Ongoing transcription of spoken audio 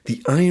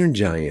The Iron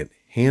Giant,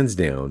 hands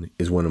down,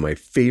 is one of my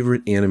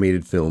favorite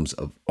animated films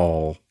of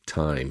all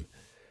time.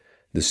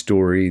 The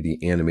story,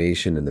 the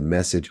animation, and the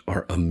message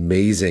are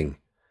amazing.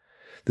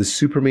 The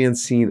Superman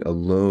scene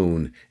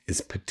alone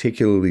is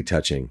particularly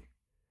touching.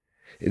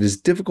 It is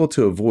difficult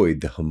to avoid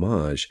the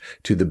homage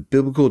to the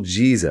biblical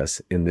Jesus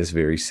in this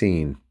very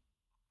scene.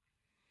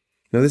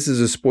 Now, this is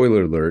a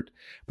spoiler alert,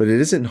 but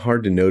it isn't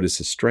hard to notice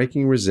a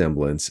striking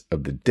resemblance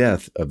of the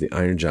death of the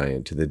Iron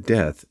Giant to the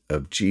death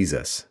of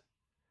Jesus.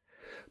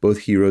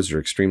 Both heroes are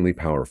extremely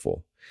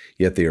powerful,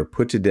 yet they are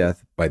put to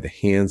death by the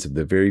hands of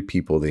the very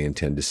people they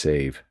intend to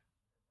save.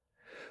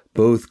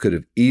 Both could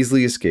have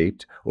easily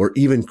escaped or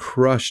even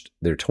crushed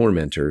their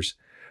tormentors,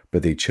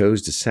 but they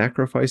chose to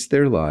sacrifice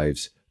their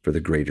lives for the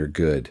greater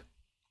good.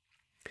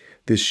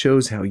 This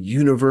shows how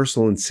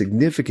universal and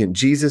significant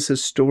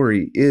Jesus'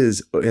 story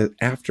is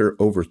after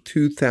over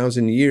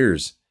 2,000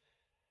 years.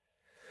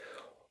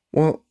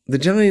 While the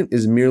giant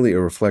is merely a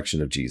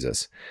reflection of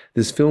Jesus,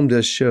 this film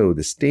does show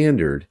the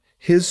standard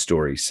his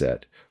story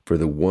set for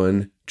the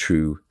one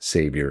true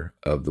Savior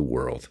of the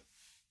world.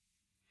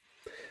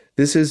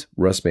 This is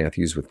Russ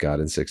Matthews with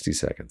God in 60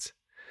 Seconds.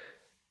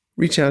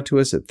 Reach out to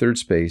us at Third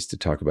Space to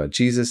talk about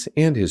Jesus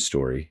and his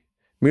story.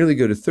 Merely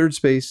go to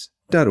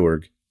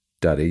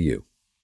thirdspace.org.au.